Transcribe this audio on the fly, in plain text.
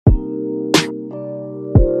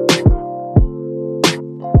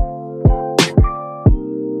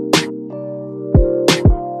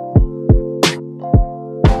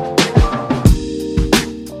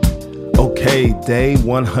Day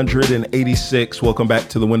 186. Welcome back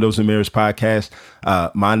to the Windows and Mirrors podcast.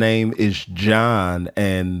 My name is John,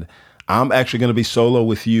 and I'm actually going to be solo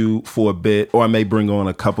with you for a bit, or I may bring on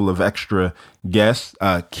a couple of extra guests.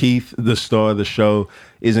 Keith, the star of the show,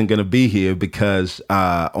 isn't going to be here because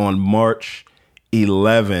on March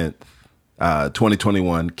 11th,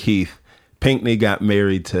 2021, Keith Pinkney got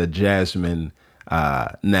married to Jasmine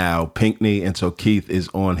now Pinkney, and so Keith is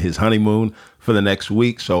on his honeymoon for the next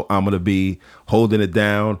week, so I'm going to be holding it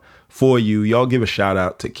down for you. Y'all give a shout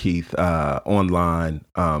out to Keith online.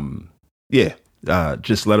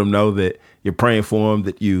 Just let him know that you're praying for him,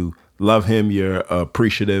 that you love him, you're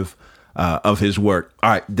appreciative of his work.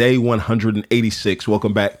 All right, day 186.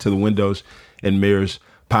 Welcome back to the Windows and Mirrors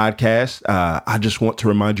podcast. I just want to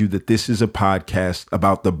remind you that this is a podcast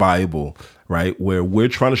about the Bible, right? Where we're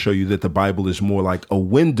trying to show you that the Bible is more like a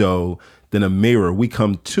window than a mirror. We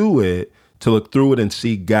come to it to look through it and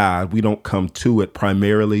see God. We don't come to it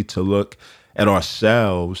primarily to look at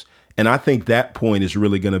ourselves. And I think that point is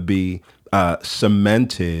really going to be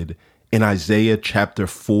cemented in Isaiah chapter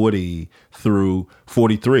 40 through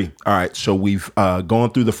 43. All right, so we've gone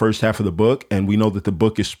through the first half of the book, and we know that the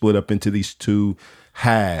book is split up into these two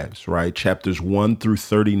halves, right? Chapters 1 through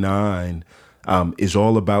 39 is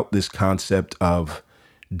all about this concept of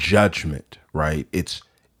judgment, right? It's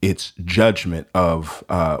judgment of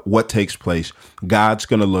what takes place. God's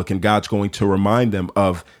going to look and God's going to remind them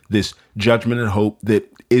of this judgment and hope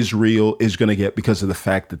that Israel is going to get because of the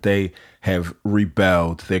fact that they have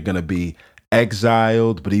rebelled. They're going to be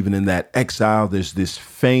exiled, but even in that exile, there's this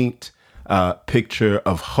faint picture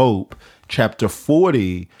of hope. Chapter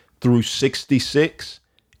 40 through 66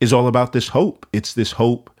 is all about this hope. It's this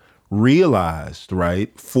hope realized,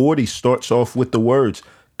 right? 40 starts off with the words,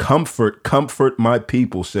 "Comfort, comfort my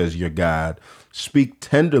people, says your God. Speak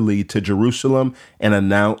tenderly to Jerusalem and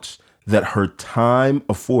announce that her time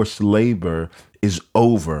of forced labor is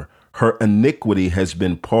over. Her iniquity has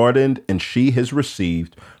been pardoned, and she has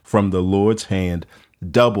received from the Lord's hand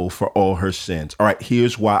double for all her sins." All right,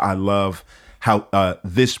 here's why I love how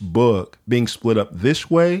this book being split up this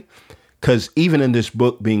way, because even in this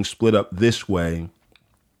book being split up this way,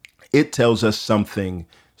 it tells us something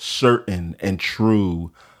certain and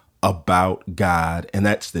true about God. And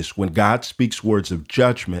that's this: when God speaks words of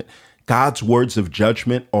judgment, God's words of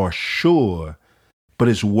judgment are sure, but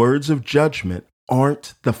his words of judgment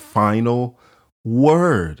aren't the final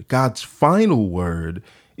word. God's final word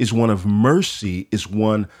is one of mercy, is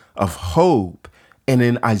one of hope. And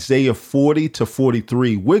in Isaiah 40 to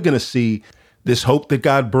 43, we're going to see this hope that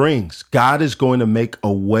God brings. God is going to make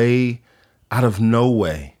a way out of no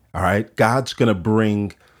way. All right. God's going to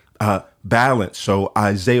bring balance. So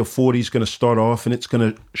Isaiah 40 is going to start off, and it's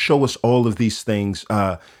going to show us all of these things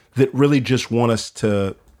that really just want us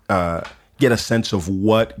to get a sense of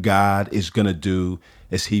what God is going to do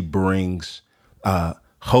as he brings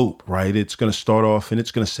hope, right? It's going to start off and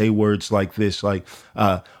it's going to say words like this, like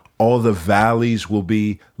all the valleys will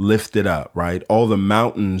be lifted up, right? All the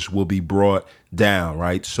mountains will be brought down,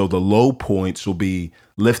 right? So the low points will be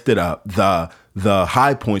lifted up. The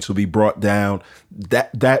high points will be brought down.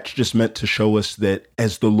 That's just meant to show us that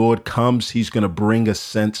as the Lord comes, he's going to bring a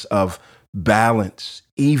sense of balance,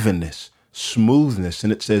 evenness, smoothness.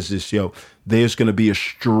 And it says this, there's going to be a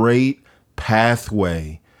straight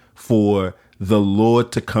pathway for the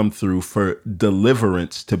Lord to come through, for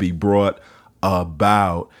deliverance to be brought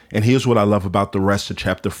about. And here's what I love about the rest of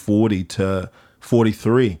chapter 40 to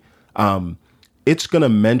 43. It's going to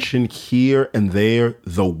mention here and there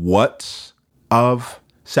the what's of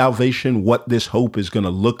salvation, what this hope is going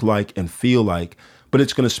to look like and feel like, but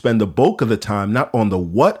it's going to spend the bulk of the time not on the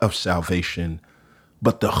what of salvation,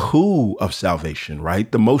 but the who of salvation,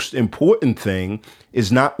 right? The most important thing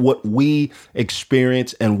is not what we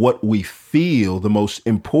experience and what we feel. The most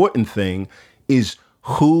important thing is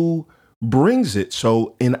who brings it.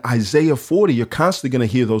 So in Isaiah 40, you're constantly going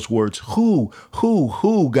to hear those words, who.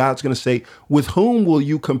 God's going to say, with whom will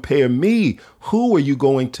you compare me? Who are you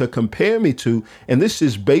going to compare me to? And this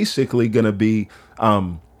is basically going to be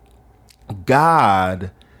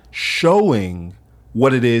God showing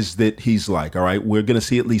what it is that he's like. All right. We're going to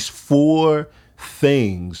see at least four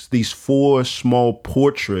things, these four small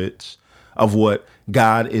portraits of what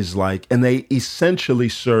God is like. And they essentially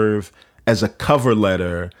serve as a cover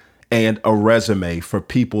letter and a resume for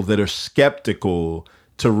people that are skeptical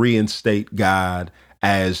to reinstate God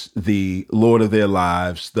as the Lord of their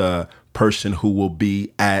lives, the person who will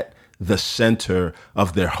be at the center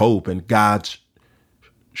of their hope. And God's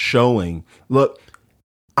showing, look,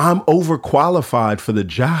 I'm overqualified for the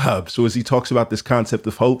job. So as he talks about this concept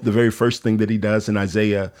of hope, the very first thing that he does in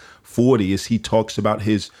Isaiah 40 is he talks about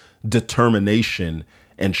his determination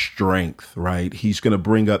and strength, right? He's going to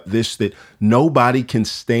bring up this, that nobody can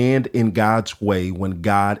stand in God's way when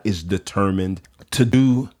God is determined to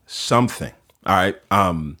do something. All right.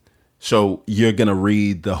 So you're going to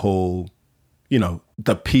read the whole,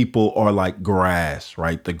 the people are like grass,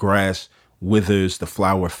 right? The grass withers, the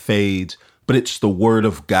flower fades, but it's the word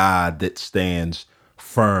of God that stands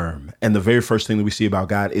firm. And the very first thing that we see about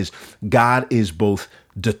God is both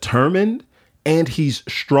determined and he's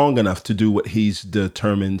strong enough to do what he's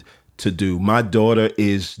determined to do. My daughter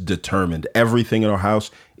is determined. Everything in our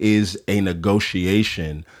house is a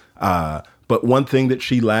negotiation. But one thing that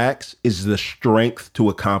she lacks is the strength to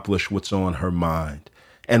accomplish what's on her mind.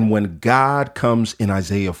 And when God comes in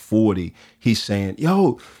Isaiah 40, he's saying,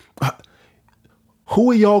 who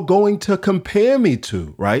are y'all going to compare me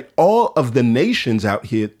to, right? All of the nations out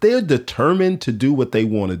here, they're determined to do what they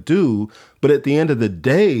want to do. But at the end of the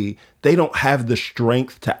day, they don't have the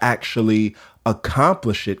strength to actually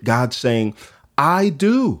accomplish it. God's saying, I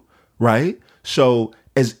do, right? So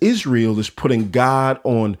as Israel is putting God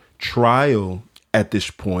on trial at this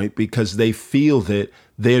point because they feel that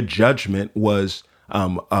their judgment was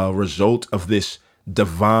a result of this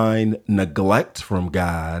divine neglect from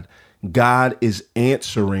God, God is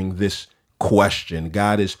answering this question.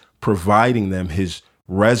 God is providing them his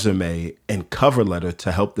resume and cover letter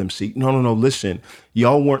to help them see, no, listen,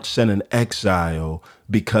 y'all weren't sent in exile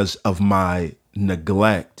because of my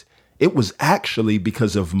neglect. It was actually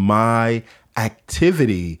because of my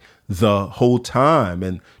activity the whole time.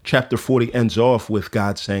 And chapter 40 ends off with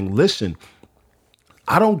God saying, listen,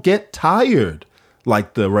 I don't get tired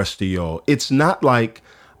like the rest of y'all. It's not like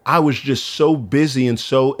I was just so busy and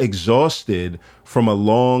so exhausted from a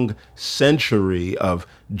long century of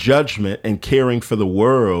judgment and caring for the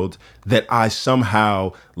world that I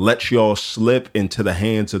somehow let y'all slip into the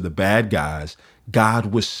hands of the bad guys. God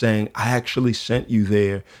was saying, I actually sent you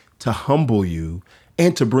there to humble you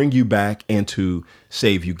and to bring you back and to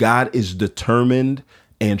save you. God is determined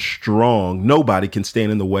and strong. Nobody can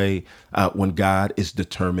stand in the way when God is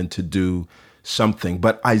determined to do something.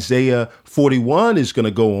 But Isaiah 41 is going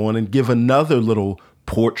to go on and give another little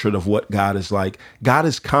portrait of what God is like. God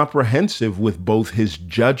is comprehensive with both his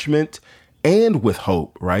judgment and with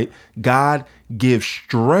hope, right? God gives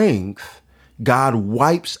strength. God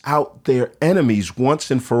wipes out their enemies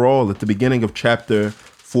once and for all. At the beginning of chapter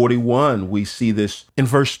 41, we see this in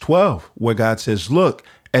verse 12, where God says, look,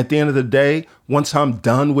 at the end of the day, once I'm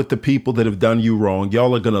done with the people that have done you wrong,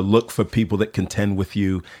 y'all are going to look for people that contend with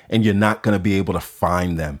you, and you're not going to be able to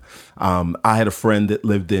find them. I had a friend that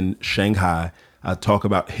lived in Shanghai talk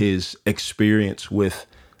about his experience with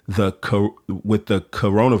the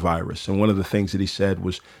coronavirus. And one of the things that he said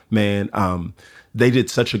was, man, they did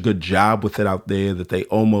such a good job with it out there that they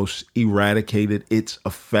almost eradicated its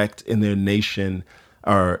effect in their nation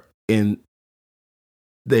or in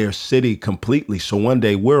their city completely. So one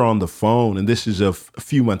day we're on the phone, and this is a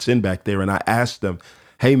few months in back there, and I asked them,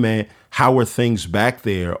 hey man, how are things back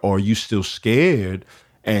there? Are you still scared?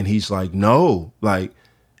 And he's like, no, like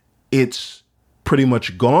it's pretty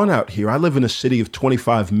much gone out here. I live in a city of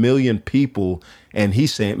 25 million people. And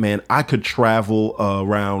he's saying, man, I could travel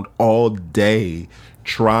around all day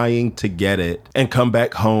trying to get it and come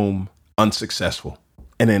back home unsuccessful.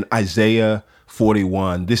 And in Isaiah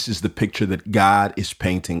 41, this is the picture that God is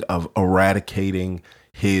painting of eradicating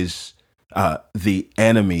the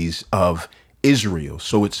enemies of Israel.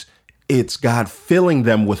 So it's God filling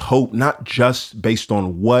them with hope, not just based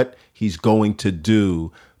on what he's going to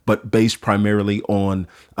do, but based primarily on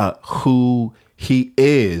who he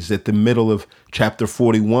is. At the middle of chapter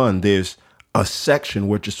 41, there's a section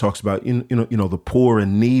where it just talks about, the poor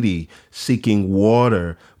and needy seeking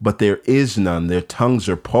water, but there is none. Their tongues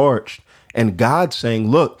are parched. And God saying,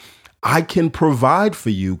 look, I can provide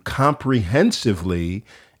for you comprehensively.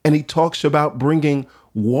 And he talks about bringing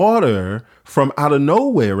water from out of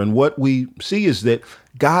nowhere. And what we see is that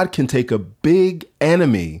God can take a big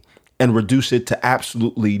enemy and reduce it to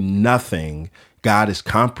absolutely nothing. God is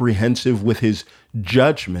comprehensive with his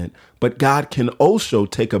judgment, but God can also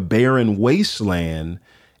take a barren wasteland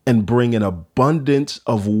and bring an abundance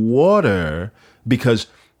of water, because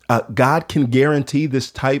God can guarantee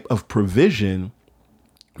this type of provision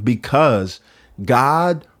because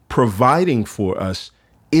God providing for us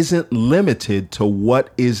isn't limited to what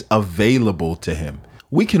is available to him.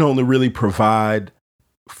 We can only really provide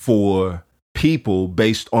for people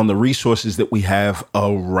based on the resources that we have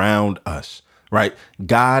around us, right?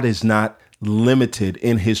 God is not limited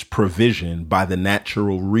in his provision by the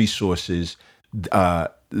natural resources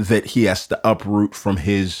that he has to uproot from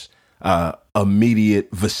his immediate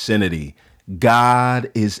vicinity. God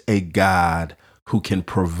is a God who can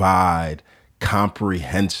provide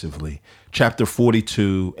comprehensively. Chapter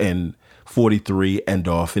 42 and 43 end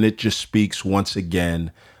off, and it just speaks once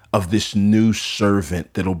again of this new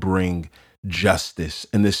servant that'll bring justice.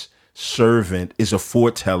 And this servant is a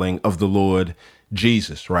foretelling of the Lord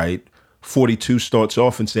Jesus, right? 42 starts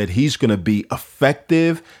off and said he's going to be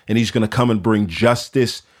effective and he's going to come and bring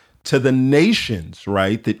justice to the nations,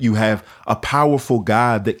 right? That you have a powerful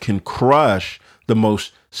God that can crush the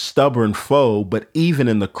most stubborn foe, but even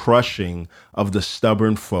in the crushing of the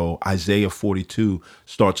stubborn foe, Isaiah 42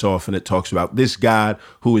 starts off and it talks about this God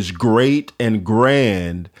who is great and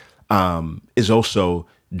grand is also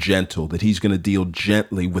gentle, that he's going to deal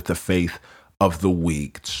gently with the faith of the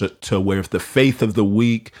weak, to where if the faith of the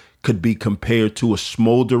weak could be compared to a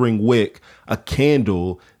smoldering wick, a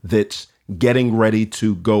candle that's getting ready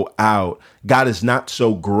to go out. God is not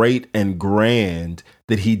so great and grand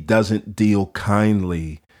that he doesn't deal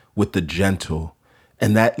kindly with the gentle.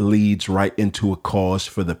 And that leads right into a cause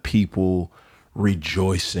for the people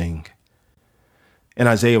rejoicing. And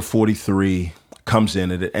Isaiah 43 comes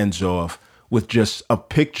in and it ends off with just a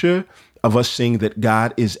picture of us seeing that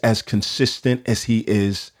God is as consistent as he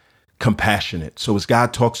is compassionate. So as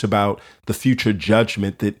God talks about the future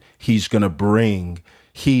judgment that he's going to bring,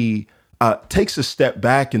 he takes a step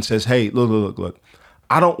back and says, hey, look,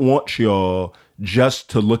 I don't want y'all just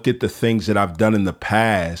to look at the things that I've done in the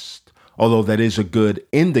past, although that is a good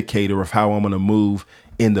indicator of how I'm going to move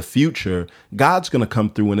in the future. God's going to come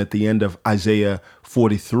through. And at the end of Isaiah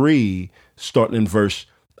 43, starting in verse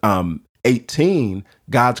 18,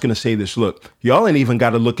 God's going to say this, look, y'all ain't even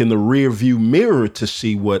got to look in the rear view mirror to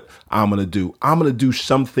see what I'm going to do. I'm going to do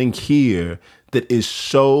something here that is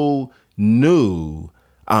so new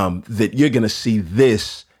that you're going to see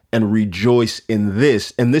this and rejoice in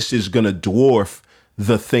this. And this is going to dwarf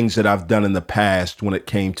the things that I've done in the past when it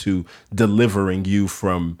came to delivering you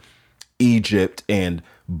from Egypt and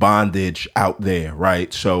bondage out there,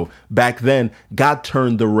 right? So back then, God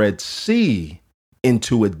turned the Red Sea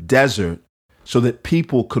into a desert so that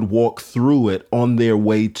people could walk through it on their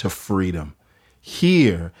way to freedom.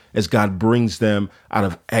 Here, as God brings them out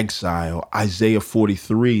of exile, Isaiah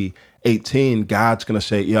 43:18, God's going to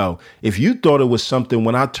say, yo, if you thought it was something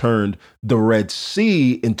when I turned the Red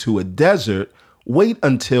Sea into a desert, wait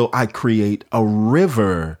until I create a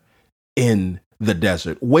river in the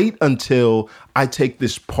desert. Wait until I take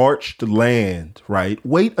this parched land, right?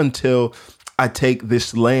 Wait until I take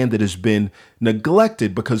this land that has been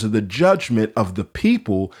neglected because of the judgment of the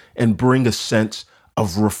people and bring a sense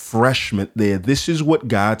of refreshment there. This is what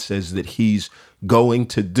God says that he's going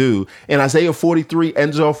to do. And Isaiah 43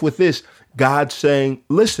 ends off with this, God saying,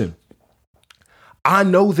 listen, I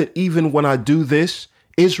know that even when I do this,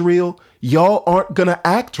 Israel, y'all aren't going to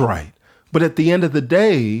act right. But at the end of the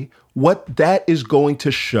day, what that is going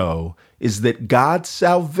to show is that God's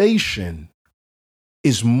salvation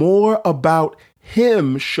is more about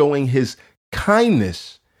him showing his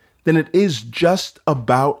kindness than it is just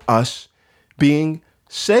about us being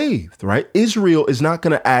saved, right? Israel is not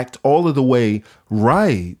going to act all of the way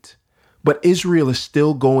right, but Israel is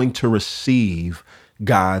still going to receive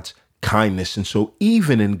God's kindness. And so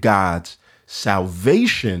even in God's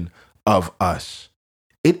salvation of us,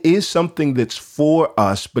 it is something that's for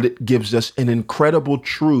us, but it gives us an incredible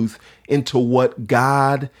truth into what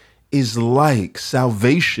God is like.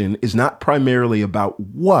 Salvation is not primarily about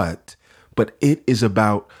what, but it is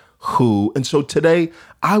about who. And so today,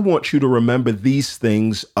 I want you to remember these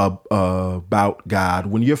things about God.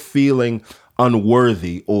 When you're feeling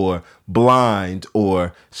unworthy or blind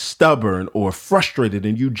or stubborn or frustrated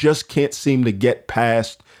and you just can't seem to get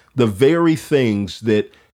past the very things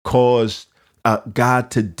that caused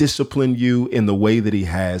God to discipline you in the way that he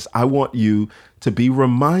has, I want you to be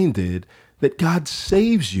reminded that God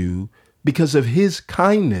saves you because of his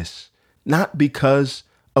kindness, not because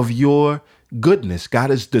of your goodness.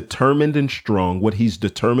 God is determined and strong. What he's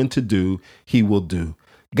determined to do, he will do.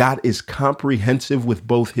 God is comprehensive with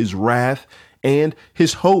both his wrath and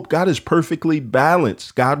his hope. God is perfectly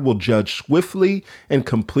balanced. God will judge swiftly and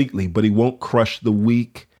completely, but he won't crush the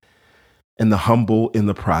weak and the humble in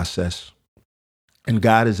the process. And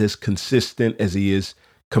God is as consistent as he is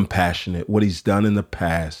compassionate. What he's done in the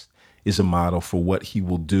past is a model for what he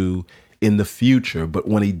will do in the future. But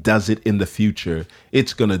when he does it in the future,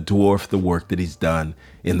 it's going to dwarf the work that he's done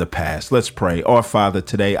in the past. Let's pray. Our Father,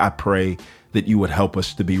 today I pray that you would help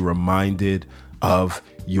us to be reminded of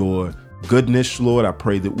your goodness, Lord. I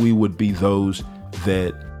pray that we would be those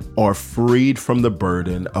that are freed from the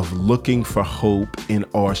burden of looking for hope in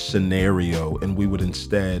our scenario, and we would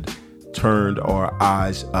instead turn our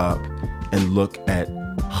eyes up and look at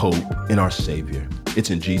hope in our Savior. It's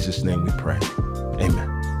in Jesus' name we pray.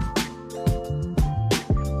 Amen.